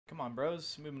Come on,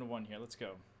 bros. Moving to 1 here. Let's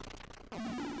go.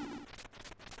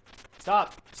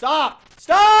 Stop! Stop!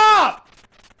 Stop!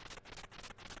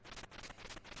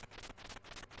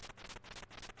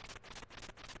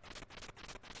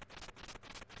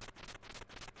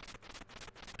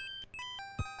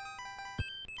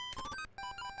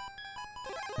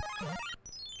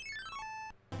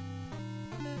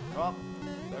 Well,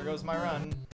 there goes my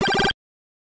run.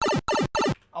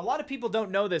 A lot of people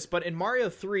don't know this, but in Mario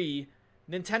 3,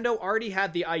 Nintendo already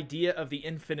had the idea of the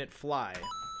infinite fly,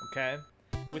 okay?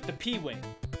 With the P-Wing,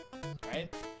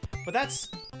 right? But that's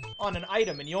on an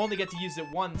item, and you only get to use it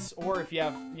once, or if you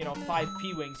have, you know, 5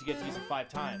 P-Wings, you get to use it 5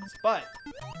 times. But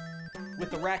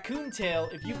with the raccoon tail,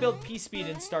 if you build P-Speed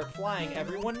and start flying,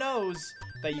 everyone knows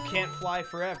that you can't fly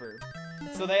forever.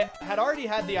 So they had already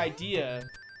had the idea.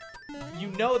 You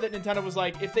know that Nintendo was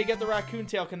like, if they get the raccoon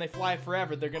tail, can they fly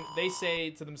forever? They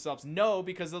say to themselves, no,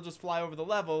 because they'll just fly over the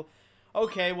level.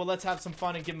 Okay, well, let's have some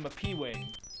fun and give them a P-Wing.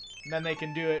 And then they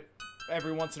can do it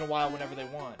every once in a while whenever they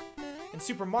want. In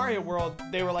Super Mario World,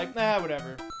 they were like, nah,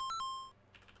 whatever.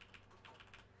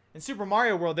 In Super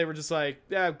Mario World, they were just like,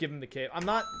 yeah, give them the cape. I'm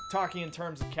not talking in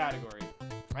terms of category.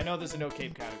 I know there's a no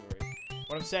cape category.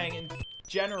 What I'm saying, in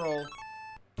general,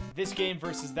 this game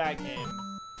versus that game.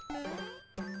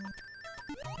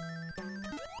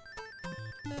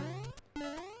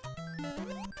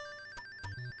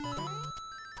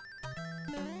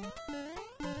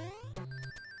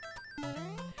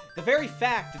 The very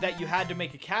fact that you had to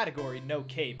make a category no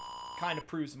cape kind of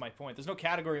proves my point. There's no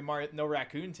category Mario, no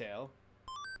raccoon tail.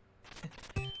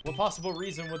 What possible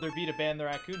reason would there be to ban the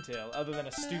raccoon tail other than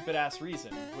a stupid ass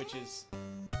reason, which is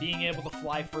being able to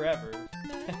fly forever?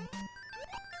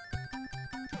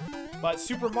 But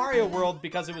Super Mario World,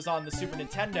 because it was on the Super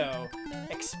Nintendo,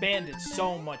 expanded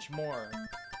so much more.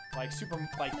 Like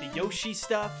the Yoshi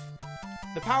stuff.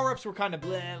 The power-ups were kind of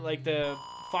bleh, like the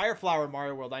Fire Flower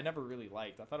Mario World, I never really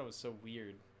liked. I thought it was so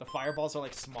weird. The fireballs are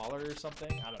like smaller or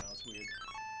something. I don't know, it's weird.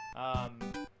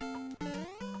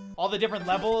 All the different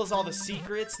levels, all the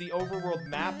secrets, the overworld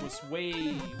map was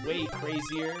way, way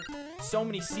crazier. So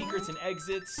many secrets and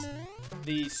exits.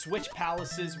 The Switch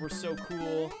Palaces were so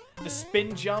cool. The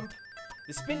spin jump.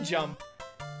 The spin jump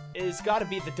is gotta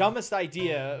be the dumbest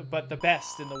idea, but the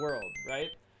best in the world, right?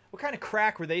 What kind of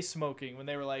crack were they smoking when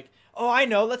they were like, oh, I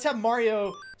know, let's have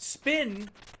Mario spin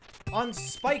on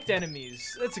spiked enemies.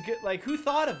 That's a good, like, who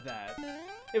thought of that?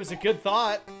 It was a good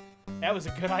thought. That was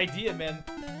a good idea, man.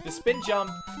 The spin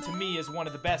jump, to me, is one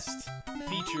of the best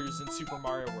features in Super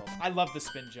Mario World. I love the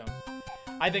spin jump.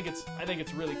 I think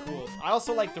it's really cool. I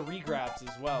also like the regrabs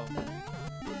as well.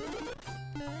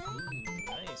 Ooh,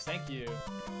 nice, thank you.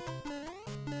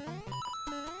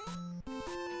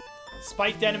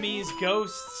 Spiked enemies,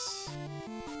 ghosts,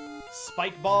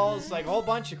 spike balls, like a whole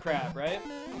bunch of crap, right?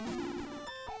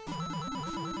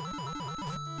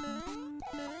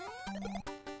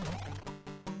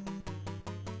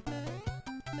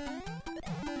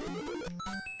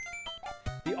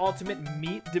 The ultimate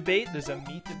meat debate. There's a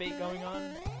meat debate going on.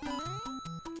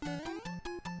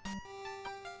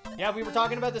 Yeah, we were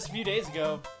talking about this a few days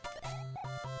ago.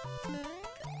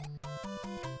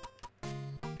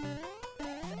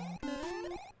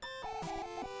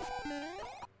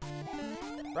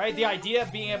 Right? The idea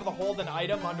of being able to hold an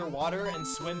item underwater and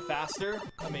swim faster,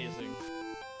 amazing.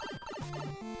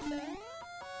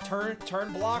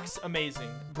 Turn blocks, amazing.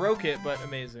 Broke it, but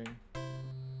amazing.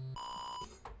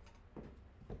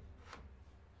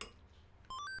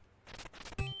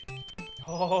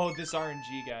 Oh, this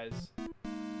RNG, guys.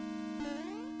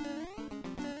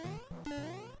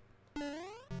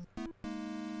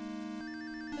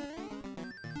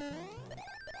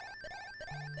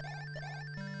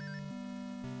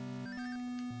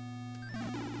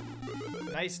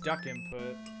 Nice duck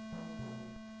input.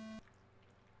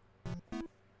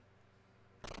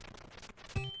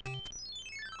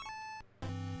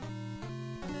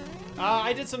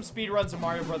 I did some speedruns of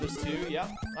Mario Brothers 2. Yeah,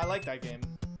 I like that game.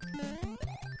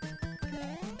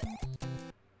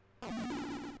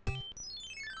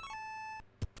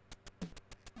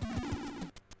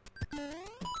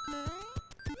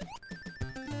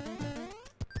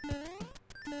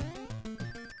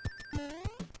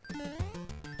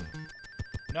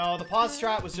 No, the pause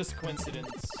strat was just a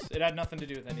coincidence. It had nothing to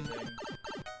do with anything.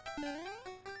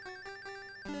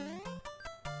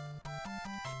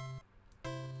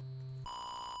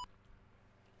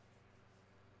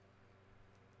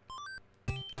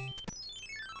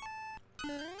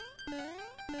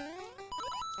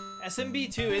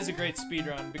 SMB2 is a great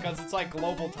speedrun because it's like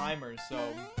global timers, so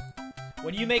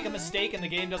when you make a mistake and the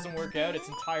game doesn't work out, it's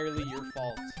entirely your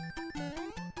fault.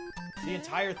 The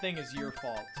entire thing is your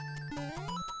fault.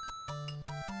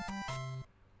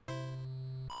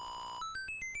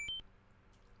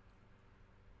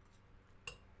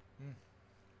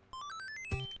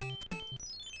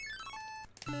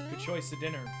 Good choice of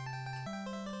dinner. I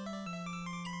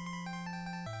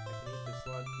can eat this a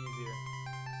lot easier.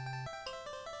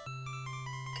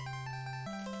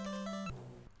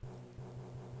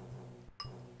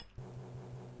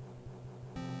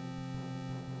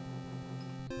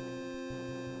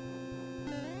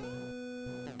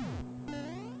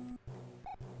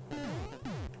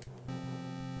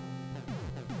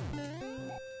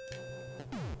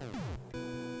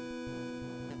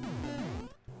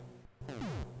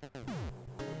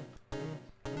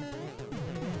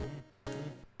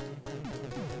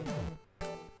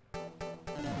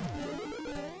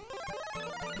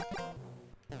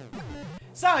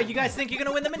 So, you guys think you're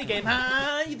gonna win the minigame,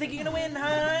 huh? You think you're gonna win,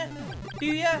 huh? Do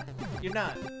ya? You're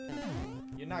not.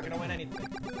 You're not gonna win anything.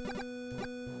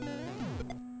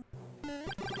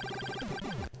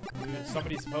 Dude,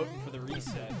 somebody's voting for the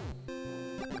reset.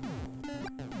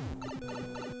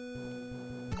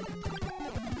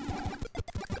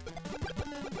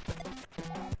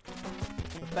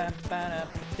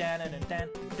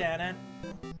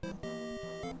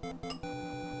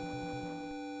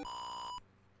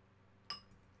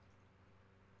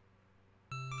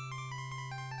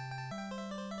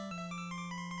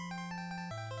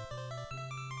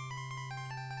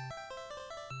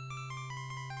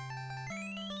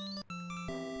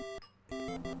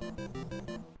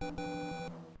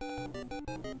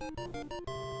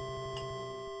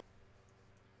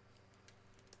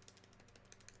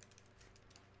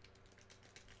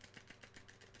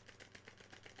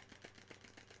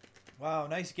 Wow,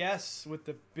 nice guess with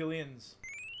the billions.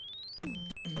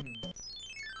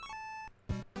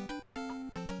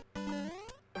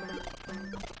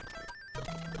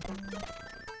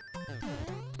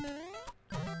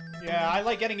 Yeah, I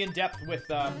like getting in depth with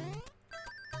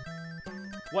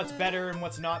what's better and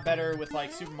what's not better with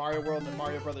like Super Mario World and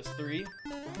Mario Brothers 3.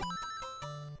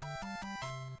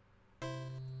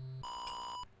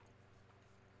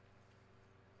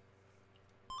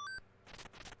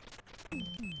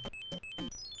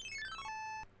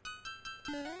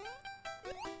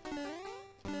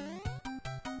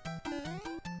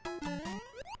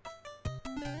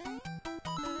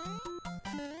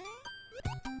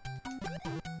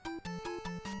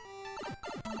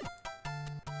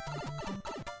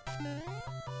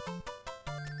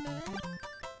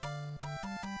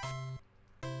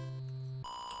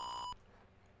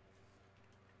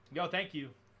 Yo, thank you.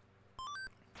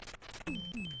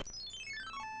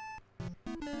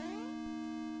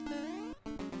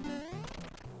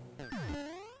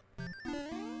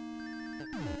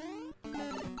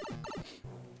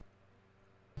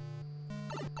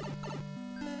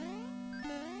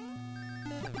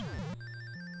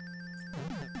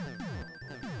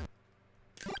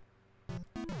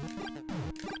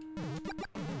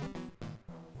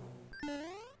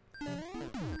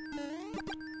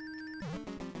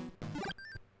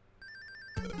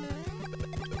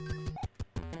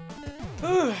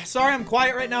 Sorry I'm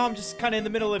quiet right now. I'm just kind of in the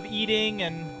middle of eating,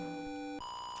 and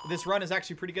this run is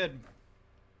actually pretty good.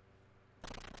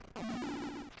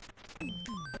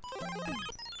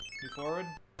 Move forward.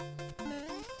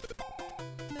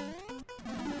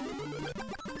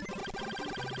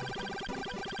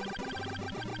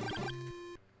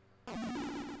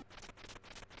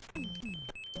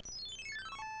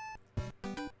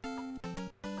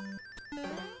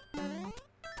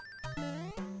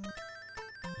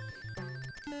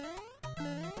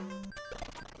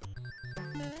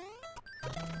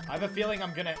 I have a feeling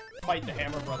I'm gonna fight the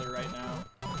Hammer Brother right now.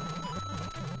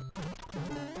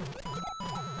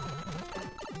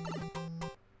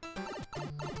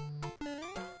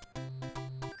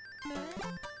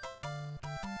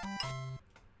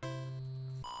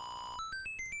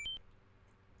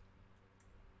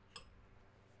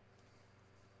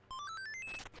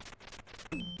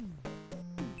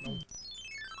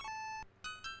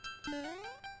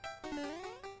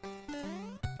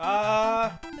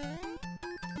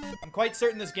 I'm quite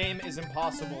certain this game is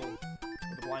impossible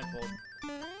with a blindfold.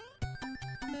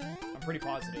 I'm pretty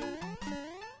positive.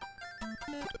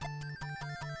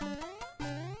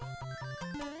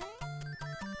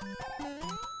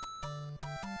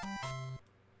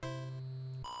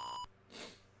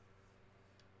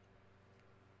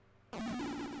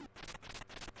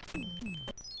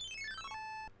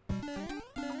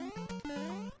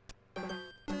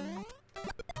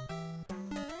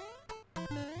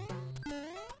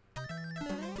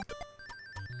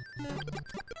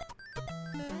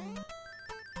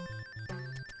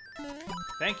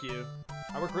 Thank you.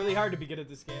 I work really hard to be good at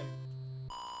this game.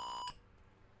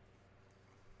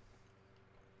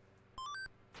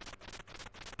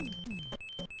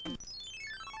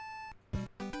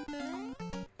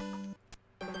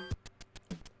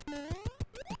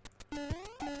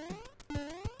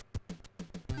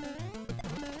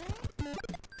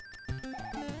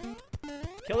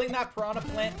 Killing that piranha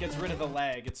plant gets rid of the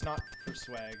lag. It's not for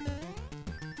swag.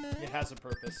 It has a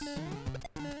purpose.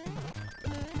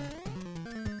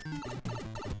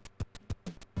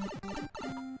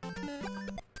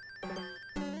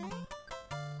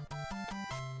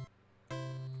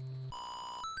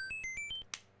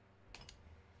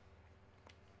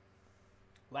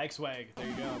 Lag swag. There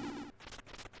you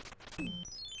go.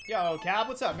 Yo, Cab,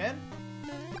 what's up, man?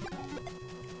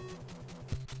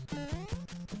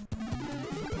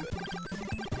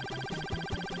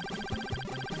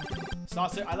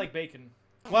 Sausage. I like bacon.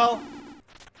 Well,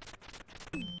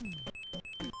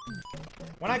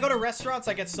 when I go to restaurants,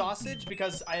 I get sausage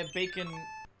because I have bacon.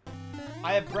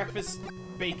 I have breakfast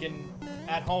bacon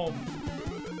at home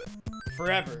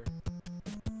forever.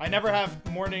 I never have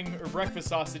morning or breakfast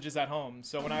sausages at home.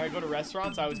 So when I go to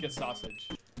restaurants, I always get sausage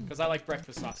because I like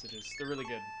breakfast sausages. They're really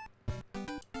good.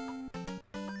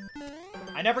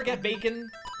 I never get bacon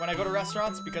when I go to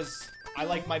restaurants because I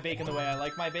like my bacon the way I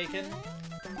like my bacon.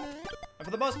 And for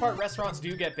the most part, restaurants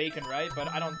do get bacon, right? But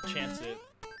I don't chance it.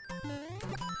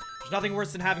 There's nothing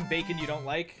worse than having bacon you don't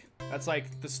like. That's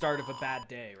like the start of a bad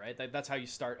day, right? That's how you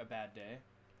start a bad day.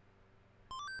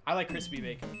 I like crispy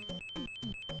bacon.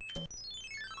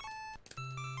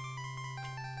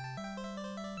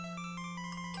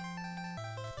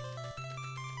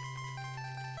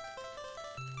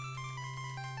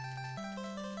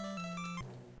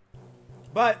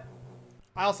 But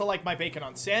I also like my bacon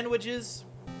on sandwiches.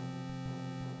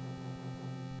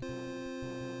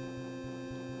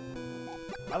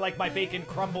 I like my bacon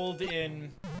crumbled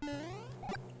in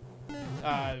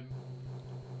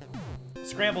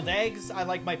scrambled eggs. I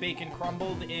like my bacon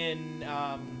crumbled in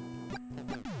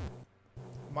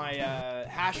my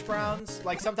hash browns.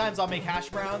 Like sometimes I'll make hash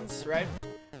browns, right?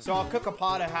 So I'll cook a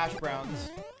pot of hash browns.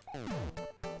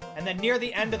 And then near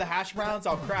the end of the hash browns,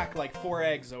 I'll crack like 4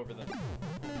 eggs over them.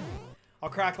 I'll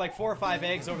crack like 4 or 5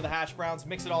 eggs over the hash browns,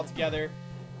 mix it all together.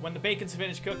 When the bacon's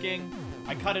finished cooking,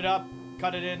 I cut it up.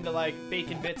 Cut it into like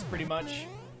bacon bits pretty much.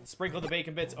 Sprinkle the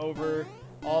bacon bits over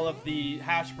all of the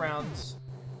hash browns.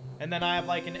 And then I have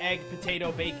like an egg,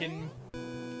 potato, bacon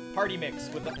party mix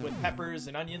with peppers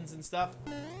and onions and stuff.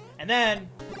 And then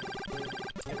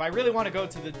if I really want to go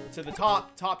to the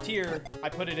top tier, I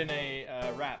put it in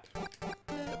a wrap.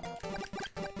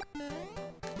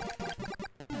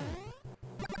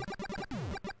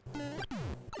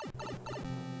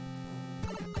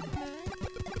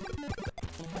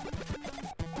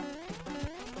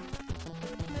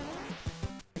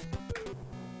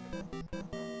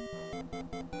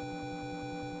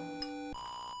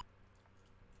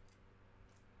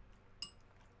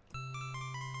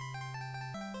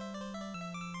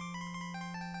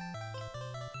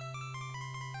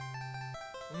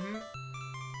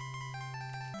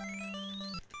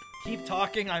 Keep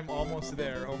talking, I'm almost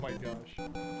there. Oh my gosh.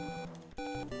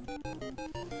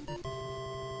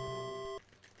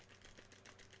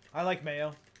 I like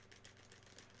mayo.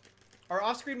 Are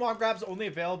off-screen wall grabs only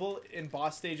available in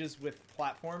boss stages with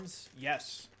platforms?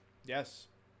 Yes. Yes.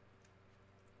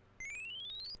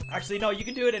 Actually, no, you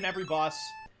can do it in every boss,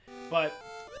 but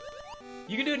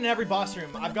you can do it in every boss room.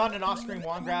 I've gotten an off-screen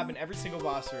wall grab in every single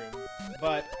boss room,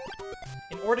 but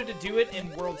in order to do it in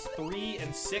Worlds 3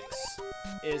 and 6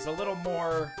 is a little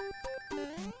more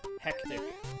hectic.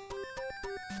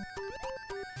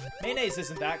 Mayonnaise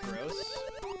isn't that gross.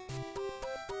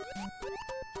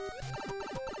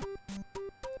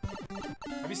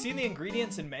 Have you seen the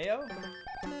ingredients in mayo?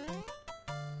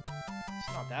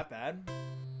 It's not that bad.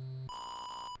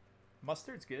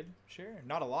 Mustard's good, sure.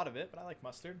 Not a lot of it, but I like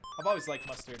mustard. I've always liked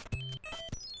mustard.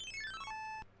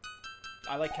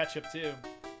 I like ketchup too.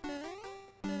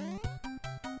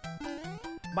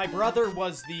 My brother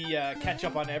was the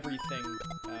ketchup on everything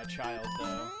child,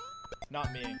 though.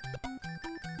 Not me.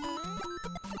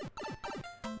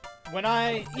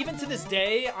 Even to this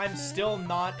day, I'm still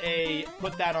not a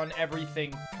put that on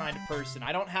everything kind of person.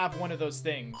 I don't have one of those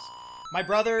things. My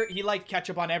brother, he liked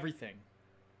ketchup on everything.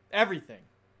 Everything.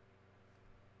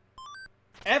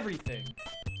 Everything.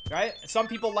 Right? Some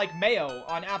people like mayo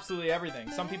on absolutely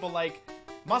everything. Some people like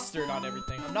mustard on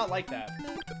everything. I'm not like that.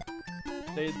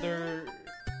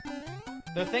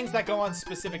 They're things that go on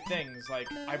specific things.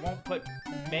 Like, I won't put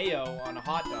mayo on a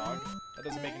hot dog. That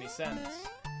doesn't make any sense.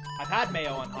 I've had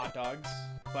mayo on hot dogs,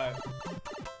 but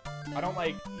I don't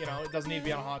like, you know, it doesn't need to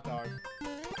be on a hot dog.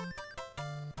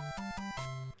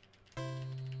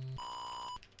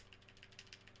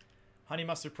 Honey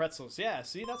mustard pretzels. Yeah,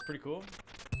 see, that's pretty cool.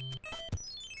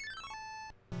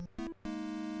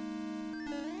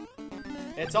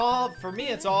 It's all, for me,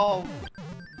 it all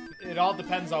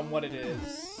depends on what it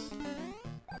is.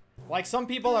 Like, some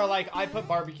people are like, I put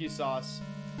barbecue sauce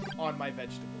on my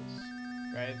vegetables,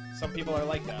 right? Some people are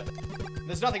like that.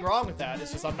 There's nothing wrong with that,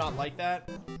 it's just I'm not like that.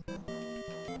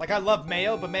 Like, I love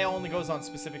mayo, but mayo only goes on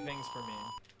specific things for me.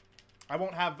 I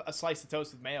won't have a slice of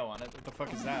toast with mayo on it. What the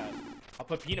fuck is that? I'll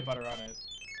put peanut butter on it.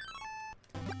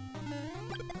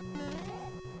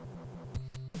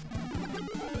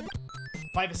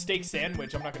 If I have a steak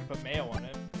sandwich, I'm not going to put mayo on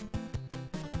it.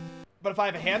 But if I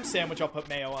have a ham sandwich, I'll put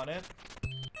mayo on it.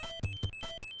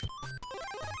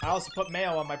 I also put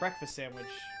mayo on my breakfast sandwich.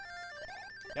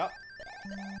 Yep.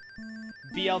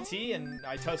 BLT, and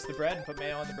I toast the bread and put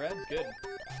mayo on the bread. Good.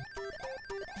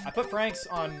 I put Frank's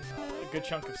on a good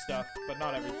chunk of stuff, but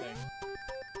not everything.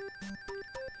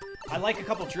 I like a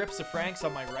couple drips of Frank's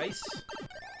on my rice.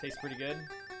 Tastes pretty good.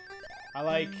 I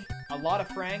like a lot of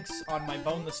Frank's on my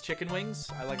boneless chicken wings.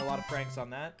 I like a lot of Frank's on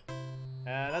that.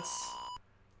 That's...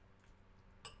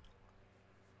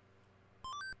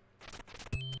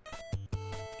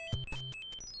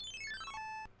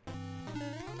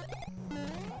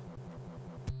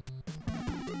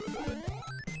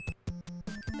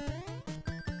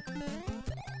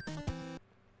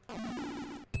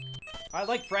 I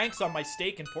like Frank's on my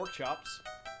steak and pork chops.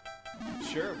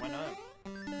 Sure, why not?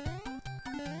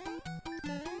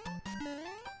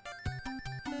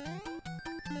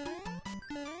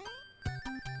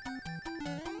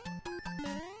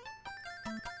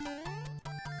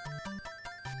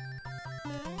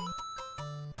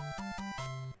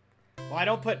 Well, I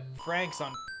don't put Frank's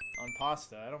on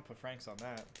pasta. I don't put Frank's on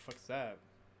that. What the fuck's that?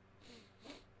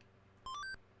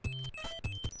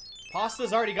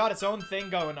 Pasta's already got its own thing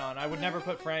going on. I would never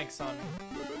put Frank's on.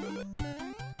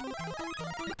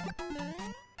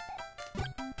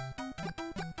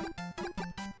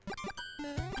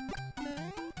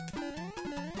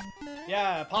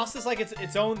 Yeah, pasta's like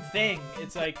its own thing.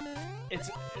 It's like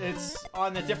it's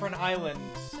on a different island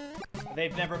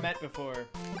they've never met before.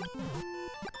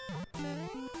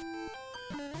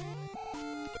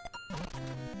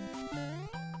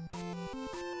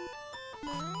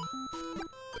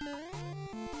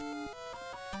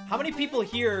 How many people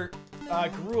here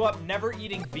grew up never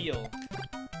eating veal?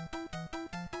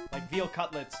 Like veal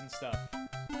cutlets and stuff.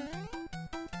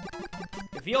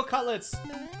 The veal cutlets,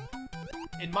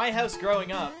 in my house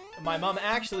growing up, my mom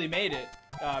actually made it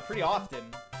pretty often.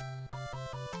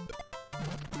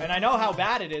 And I know how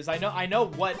bad it is. I know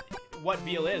what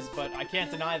veal is, but I can't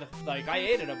deny the, like, I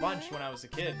ate it a bunch when I was a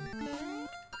kid.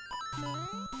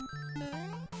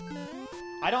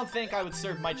 I don't think I would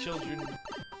serve my children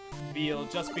veal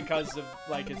just because of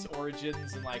like its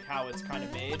origins and like how it's kind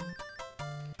of made.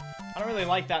 I don't really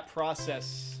like that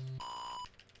process.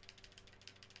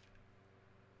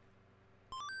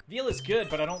 Veal is good,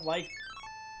 but I don't like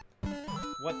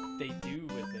what they do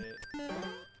with it.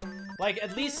 Like,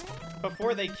 at least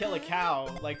before they kill a cow,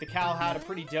 like the cow had a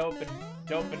pretty dope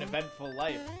and eventful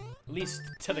life. At least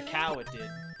to the cow it did.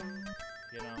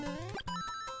 You know?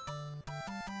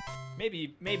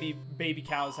 Maybe baby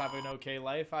cows have an okay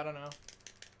life, I don't know.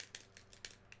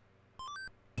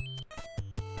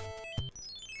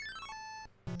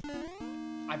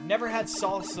 I've never had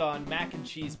salsa on mac and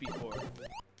cheese before.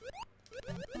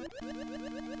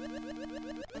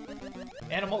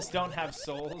 Animals don't have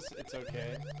souls, it's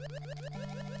okay.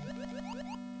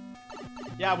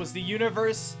 Yeah, did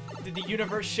the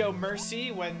universe show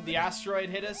mercy when the asteroid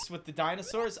hit us with the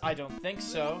dinosaurs? I don't think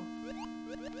so.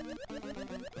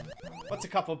 What's a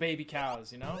couple baby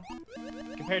cows, you know?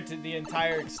 Compared to the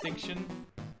entire extinction.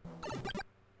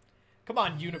 Come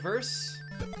on, universe.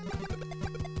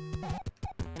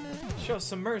 Show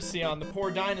some mercy on the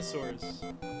poor dinosaurs.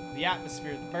 The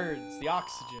atmosphere, the birds, the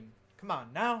oxygen. Come on,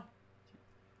 now.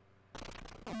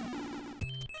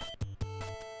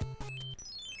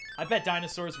 I bet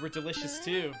dinosaurs were delicious,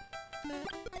 too.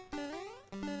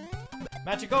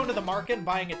 Imagine going to the market and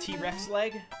buying a T-Rex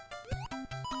leg.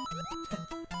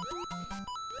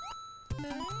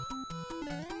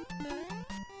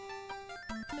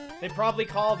 They probably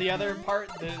call the other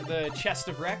part the chest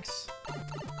of Rex.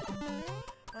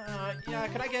 Yeah,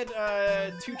 could I get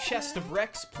 2 chests of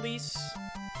Rex, please?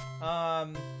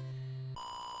 The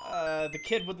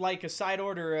kid would like a side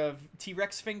order of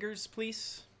T-Rex fingers,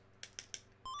 please.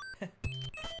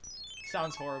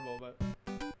 Sounds horrible, but...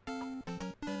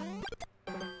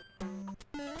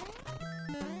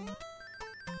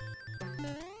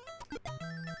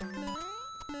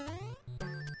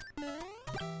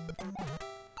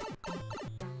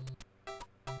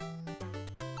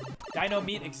 Dino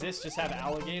meat exists, just have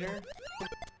alligator.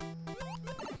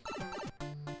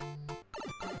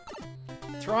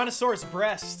 Tyrannosaurus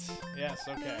breast. Yes,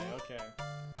 okay, okay.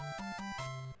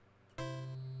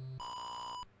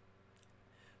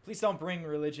 Please don't bring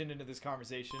religion into this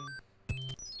conversation.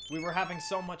 We were having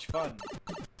so much fun.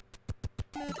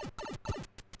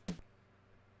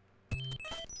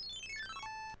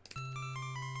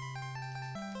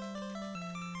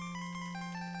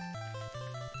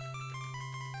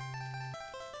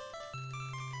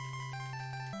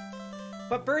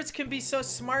 But birds can be so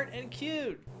smart and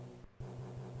cute.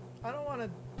 I don't want to...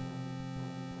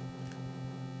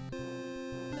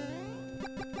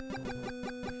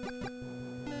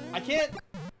 I can't...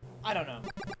 I don't know.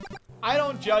 I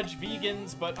don't judge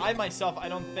vegans, but I myself, I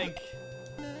don't think...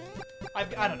 I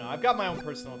don't know. I've got my own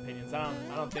personal opinions. I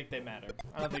don't think they matter.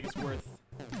 I don't think it's worth...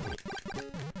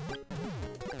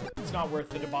 It's not worth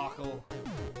the debacle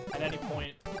at any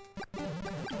point.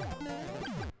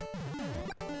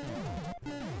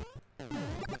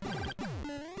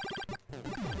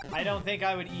 I don't think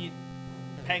I would eat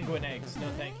penguin eggs. No,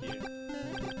 thank you.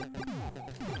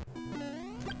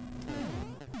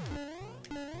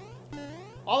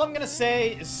 All I'm gonna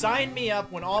say is sign me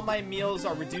up when all my meals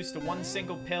are reduced to one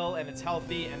single pill and it's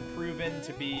healthy and proven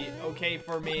to be okay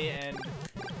for me and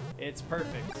it's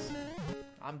perfect.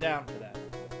 I'm down for that.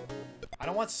 I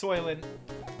don't want Soylent.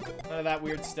 None of that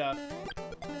weird stuff.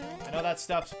 I know that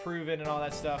stuff's proven and all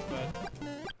that stuff, but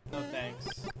no thanks.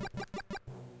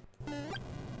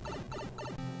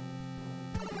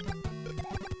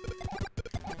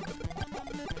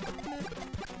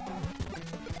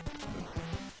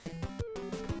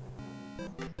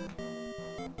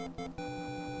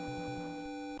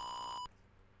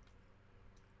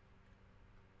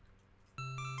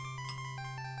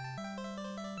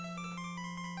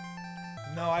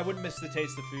 No, I wouldn't miss the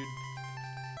taste of food.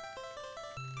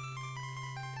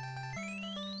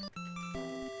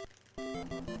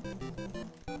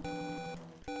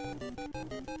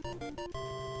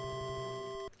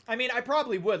 I mean, I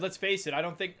probably would, let's face it.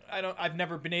 I've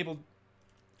never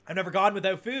gone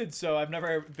without food, so I've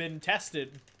never been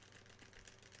tested.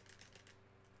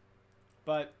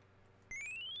 But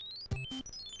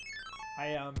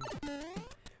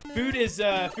food is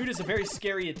a very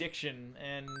scary addiction,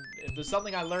 and if there's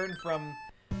something I learned from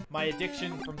my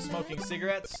addiction from smoking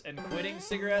cigarettes and quitting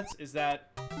cigarettes is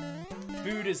that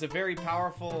food is a very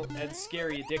powerful and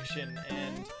scary addiction,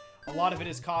 and a lot of it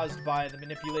is caused by the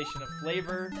manipulation of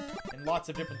flavor and lots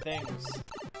of different things,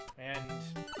 and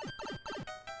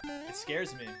it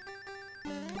scares me.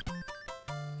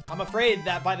 I'm afraid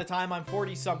that by the time I'm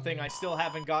 40-something, I still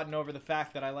haven't gotten over the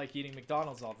fact that I like eating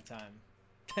McDonald's all the time.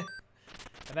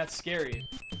 And that's scary.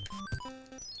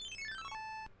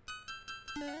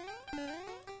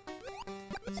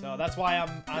 So that's why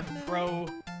I'm pro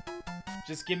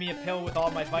just give me a pill with all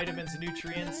my vitamins and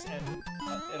nutrients and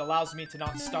it allows me to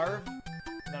not starve,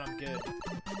 and then I'm good.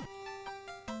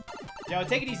 Yo,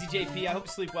 take it easy, JP. I hope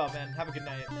you sleep well, man. Have a good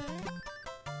night.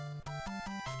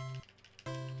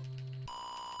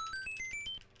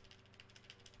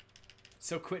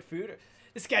 So quit food?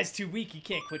 This guy's too weak. He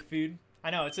can't quit food. I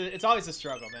know, it's always a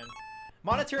struggle, man.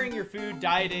 Monitoring your food,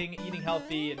 dieting, eating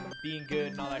healthy, and being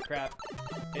good and all that crap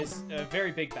is a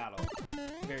very big battle.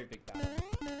 Very big battle.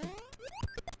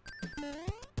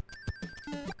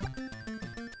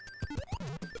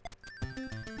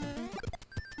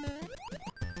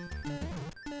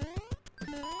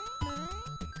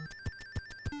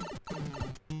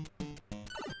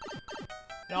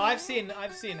 No, I've seen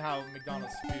how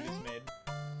McDonald's food is made.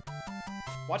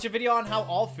 Watch a video on how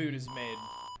all food is made.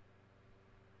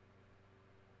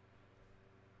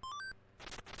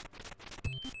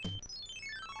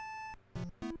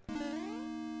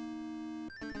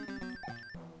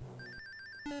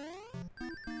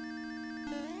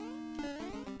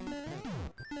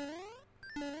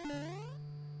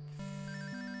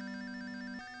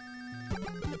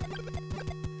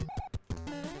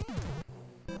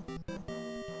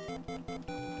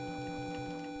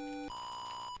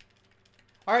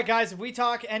 Alright guys, if we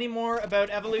talk any more about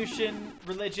evolution,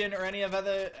 religion, or any of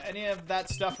that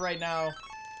stuff right now,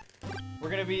 we're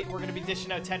gonna be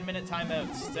dishing out 10-minute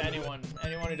timeouts to anyone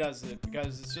who does it,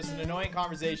 because it's just an annoying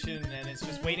conversation and it's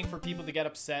just waiting for people to get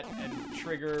upset and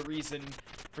trigger a reason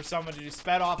for someone to just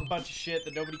spout off a bunch of shit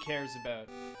that nobody cares about.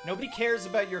 Nobody cares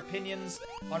about your opinions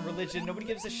on religion. Nobody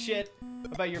gives a shit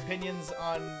about your opinions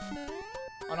on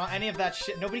on any of that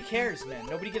shit. Nobody cares, man.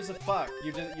 Nobody gives a fuck.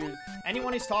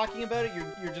 Anyone who's talking about it,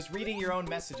 you're just reading your own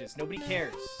messages. Nobody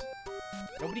cares.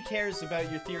 Nobody cares about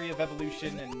your theory of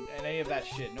evolution and any of that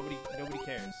shit. Nobody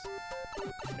cares.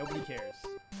 Nobody cares.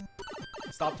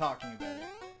 Stop talking about it.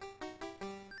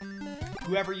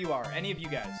 Whoever you are, any of you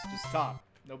guys, just stop.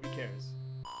 Nobody cares.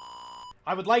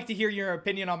 I would like to hear your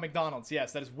opinion on McDonald's.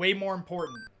 Yes, that is way more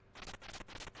important.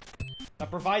 That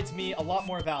provides me a lot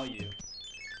more value.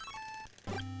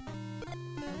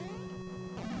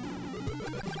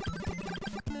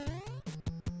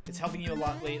 It's helping you a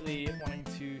lot lately, wanting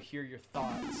to hear your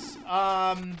thoughts.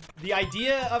 The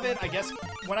idea of it, I guess,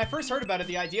 when I first heard about it,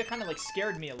 the idea kind of like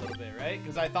scared me a little bit, right?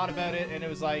 Because I thought about it and it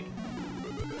was like...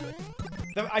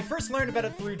 I first learned about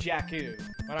it through Jakku.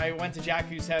 When I went to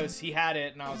Jakku's house, he had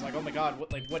it and I was like, oh my god,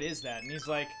 what is that? And he's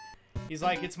like,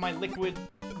 it's my liquid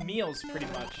meals pretty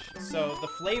much. So the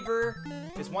flavor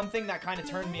is one thing that kind of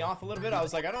turned me off a little bit. I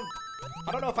was like, I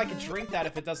don't know if I could drink that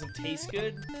if it doesn't taste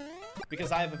good,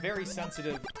 because I have a very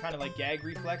sensitive kind of like gag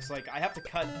reflex. Like I have to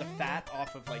cut the fat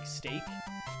off of like steak.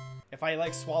 If I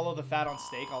like swallow the fat on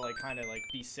steak, I'll like kind of like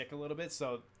be sick a little bit.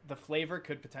 So the flavor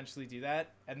could potentially do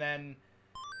that. And then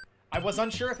I was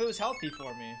unsure if it was healthy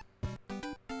for me.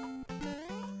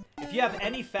 If you have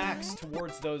any facts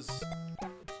towards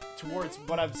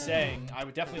what I'm saying, I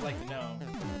would definitely like to know.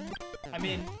 I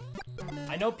mean,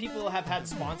 I know people have had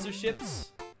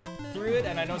sponsorships through it,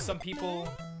 and I know some people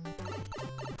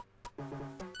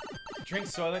drink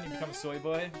Soylent and become a soy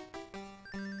boy.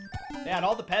 Yeah, it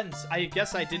all depends. I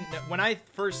guess I didn't know. When I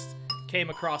first came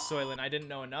across Soylent, I didn't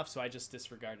know enough, so I just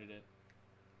disregarded it.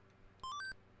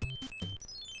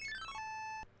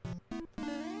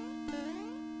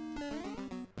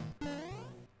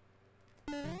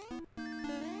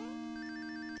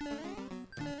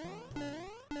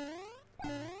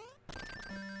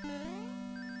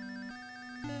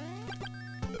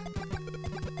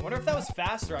 I wonder if that was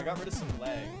faster. I got rid of some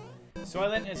lag.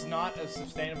 Soylent is not as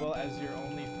sustainable as your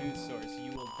only food source.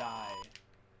 You will die.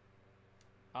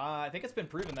 I think it's been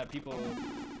proven that people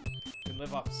can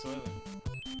live off of Soylent.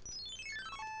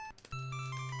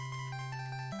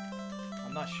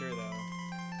 I'm not sure though.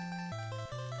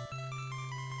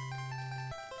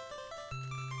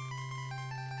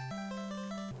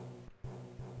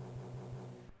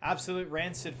 Absolute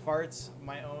rancid farts.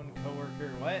 My own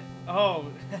coworker. What? Oh.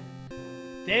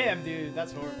 Damn, dude.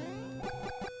 That's horrible.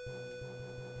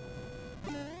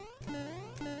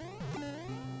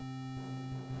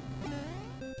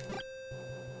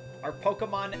 Are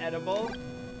Pokemon edible?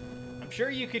 I'm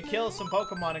sure you could kill some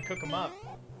Pokemon and cook them up.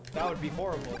 That would be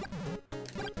horrible.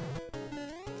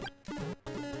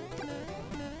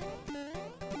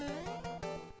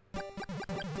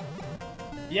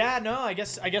 Yeah, no, I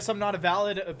guess I'm not a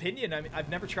valid opinion. I mean, I've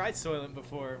never tried Soylent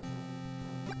before.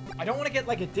 I don't want to get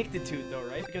like addicted to it though,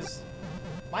 right? Because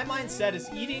my mindset is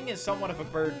eating is somewhat of a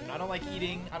burden. I don't like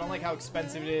eating. I don't like how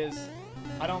expensive it is.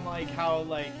 I don't like how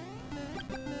like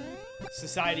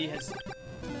society has...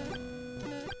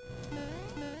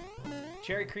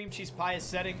 Cherry cream cheese pie is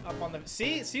setting up on the...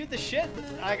 See what the shit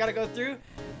I gotta go through?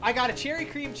 I got a cherry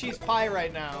cream cheese pie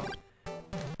right now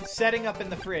setting up in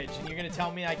the fridge, and you're gonna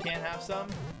tell me I can't have some?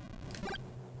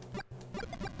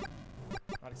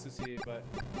 Not exclusively, but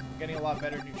I'm getting a lot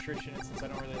better nutrition, and since I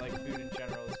don't really like food in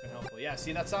general, it's been helpful. Yeah,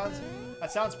 see, that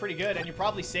sounds pretty good, and you're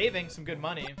probably saving some good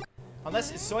money.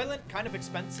 Unless, is Soylent kind of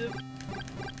expensive?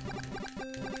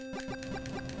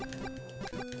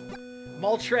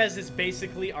 Moltres is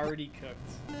basically already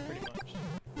cooked, pretty much.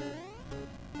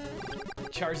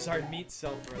 Charizard meat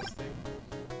self-roasting.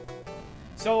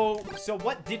 So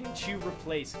what didn't you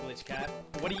replace, Glitch Cat?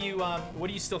 What do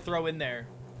you still throw in there?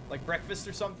 Like breakfast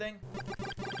or something?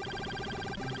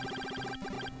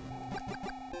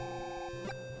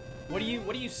 What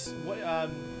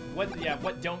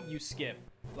don't you skip?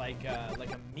 Like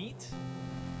a meat?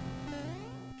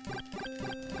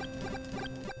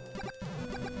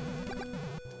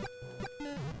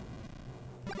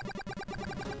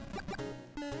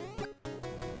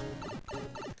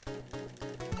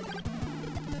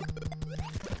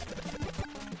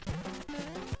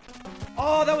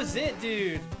 Oh, that was it,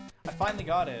 dude. I finally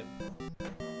got it.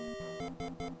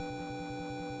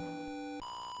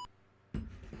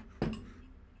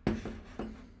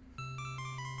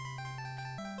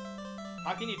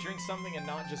 How can you drink something and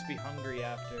not just be hungry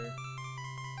after?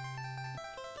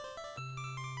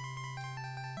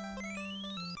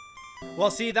 Well,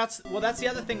 see, that's the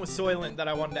other thing with Soylent that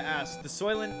I wanted to ask. The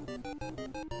Soylent,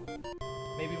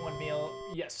 maybe one meal.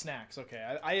 Yes, snacks.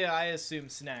 Okay, I assume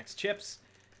snacks. Chips.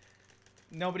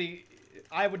 Nobody,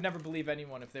 I would never believe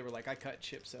anyone if they were like, I cut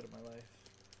chips out of my life.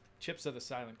 Chips are the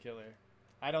silent killer.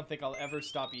 I don't think I'll ever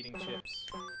stop eating chips.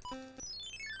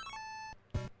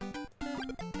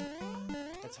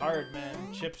 It's hard, man.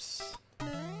 Chips...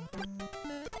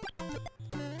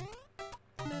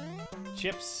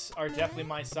 Chips are definitely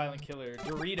my silent killer.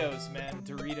 Doritos, man.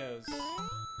 Doritos.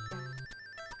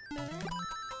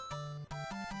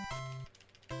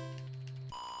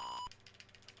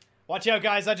 Watch out,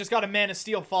 guys. I just got a Man of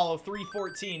Steel follow.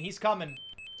 314. He's coming.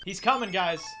 He's coming,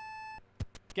 guys.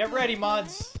 Get ready,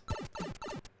 mods.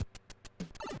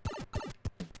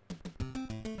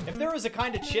 If there was a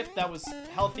kind of chip that was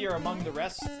healthier among the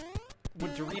rest,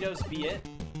 would Doritos be it?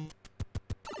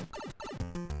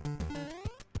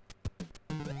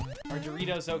 Are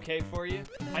Doritos okay for you?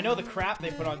 I know the crap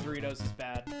they put on Doritos is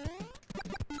bad.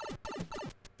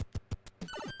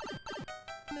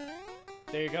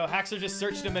 There you go. Haxor just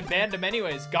searched him and banned him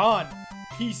anyways. Gone.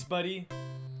 Peace, buddy.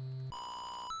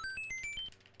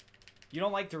 You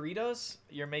don't like Doritos?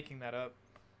 You're making that up.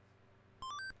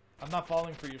 I'm not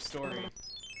falling for your story.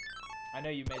 I know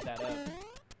you made that up.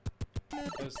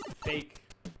 It was fake.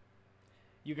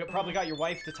 You probably got your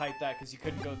wife to type that because you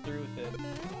couldn't go through with it.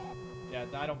 Yeah,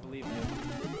 I don't believe you.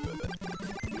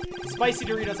 Spicy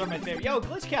Doritos are my favorite. Yo,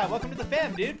 Glitchcat, welcome to the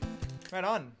fam, dude. Right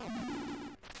on.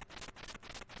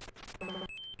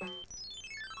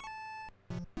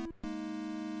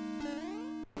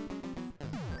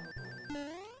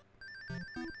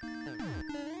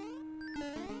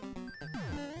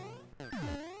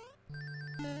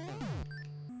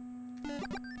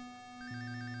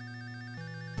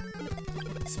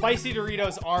 Spicy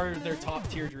Doritos are their top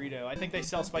tier Dorito. I think they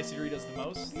sell Spicy Doritos the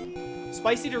most.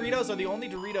 Spicy Doritos are the only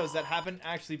Doritos that haven't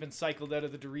actually been cycled out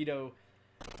of the Dorito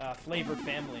flavor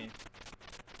family.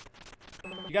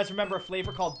 You guys remember a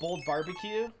flavor called Bold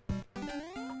Barbecue?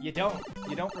 You don't.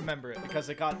 You don't remember it because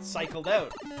it got cycled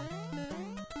out.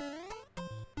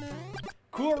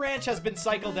 Cool Ranch has been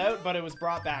cycled out, but it was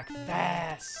brought back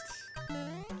fast.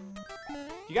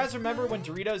 You guys remember when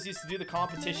Doritos used to do the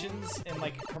competitions in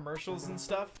like commercials and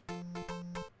stuff?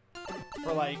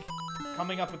 For like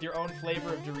coming up with your own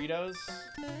flavor of Doritos?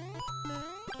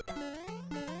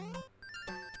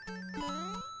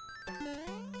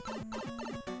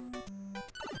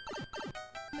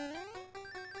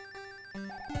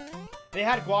 They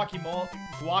had guacamole.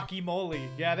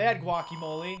 Yeah, they had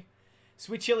guacamole.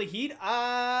 Sweet chili heat?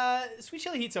 Sweet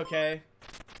chili heat's okay.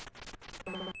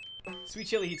 Sweet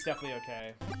chili heat's definitely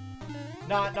okay.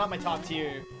 Not my top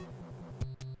tier.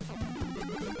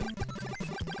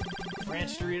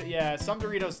 Ranch Dorito, yeah, some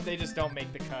Doritos, they just don't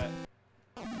make the cut.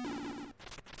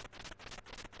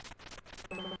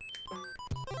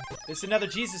 This is another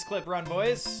Jesus clip run,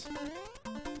 boys.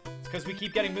 It's because we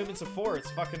keep getting movements of 4.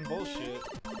 It's fucking bullshit.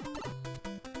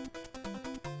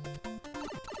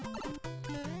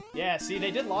 Yeah, see,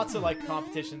 they did lots of, like,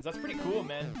 competitions. That's pretty cool,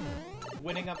 man.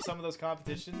 Winning up some of those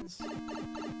competitions.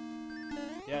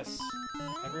 Yes.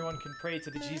 Everyone can pray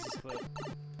to the Jesus clip.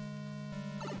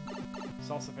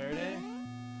 Salsa Verde.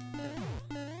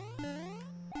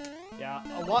 Yeah,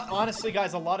 honestly,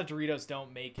 guys, a lot of Doritos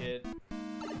don't make it.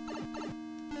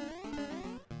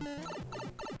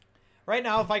 Right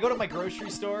now, if I go to my grocery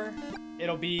store,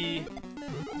 it'll be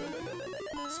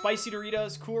Spicy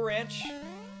Doritos, Cool Ranch.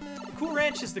 Cool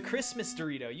Ranch is the Christmas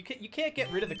Dorito. You can't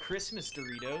get rid of the Christmas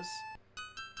Doritos.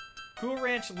 Cool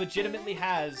Ranch legitimately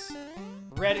has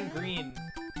red and green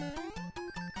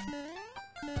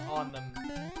on them.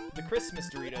 The Christmas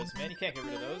Doritos, man. You can't get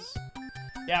rid of those.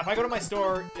 Yeah, if I go to my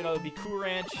store, it'll be Cool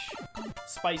Ranch,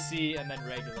 Spicy, and then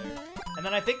regular. And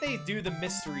then I think they do the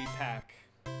mystery pack.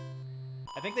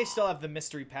 I think they still have the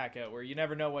mystery pack out where you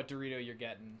never know what Dorito you're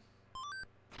getting.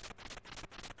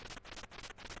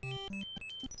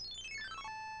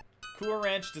 Cool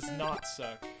Ranch does not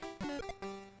suck.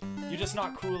 You're just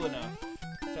not cool enough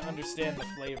to understand the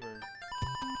flavor.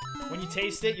 When you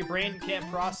taste it, your brain can't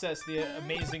process the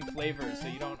amazing flavor, so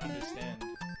you don't understand.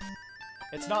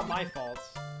 It's not my fault.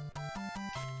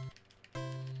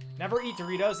 Never eat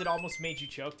Doritos, it almost made you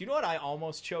choke. Do you know what I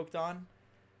almost choked on?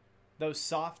 Those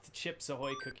soft Chips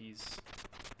Ahoy cookies.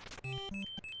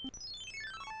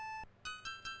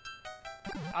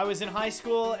 I was in high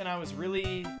school and I was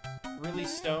really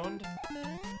stoned.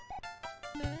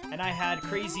 And I had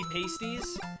crazy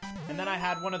pasties. And then I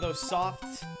had one of those soft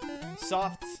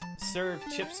served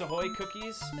Chips Ahoy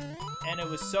cookies. And it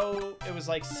was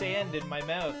like sand in my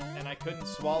mouth. And I couldn't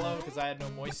swallow because I had no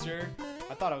moisture.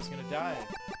 I thought I was gonna die.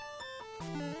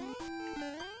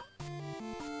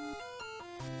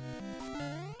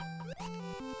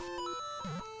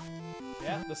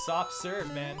 Yeah, the soft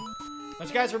serve, man. Don't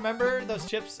you guys remember those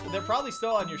chips? They're probably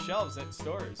still on your shelves at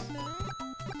stores.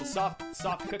 The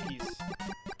soft cookies.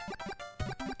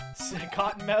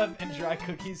 Cottonmouth and dry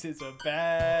cookies is a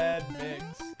bad mix.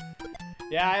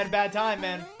 Yeah, I had a bad time,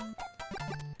 man.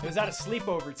 It was at a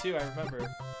sleepover too, I remember.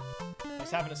 I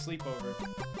was having a sleepover.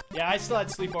 Yeah, I still had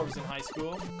sleepovers in high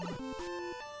school.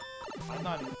 I'm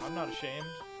not ashamed.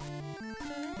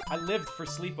 I lived for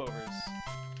sleepovers.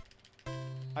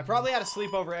 I probably had a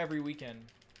sleepover every weekend.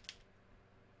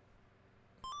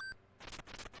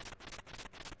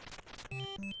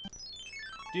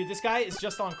 Dude, this guy is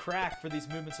just on crack for these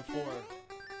movements of 4.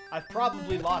 I've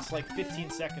probably lost like 15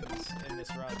 seconds in this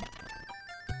run.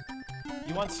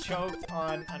 You once choked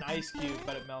on an ice cube,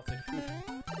 but it melted.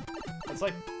 It's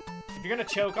like, if you're gonna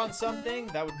choke on something,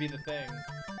 that would be the thing.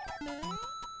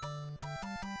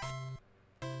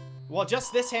 Well,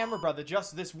 just this Hammer Brother,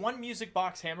 just this one music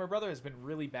box Hammer Brother has been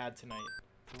really bad tonight.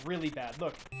 Really bad.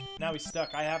 Look, now he's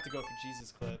stuck. I have to go for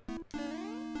Jesus Clip.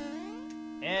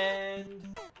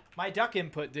 And my duck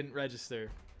input didn't register.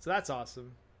 So that's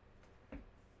awesome.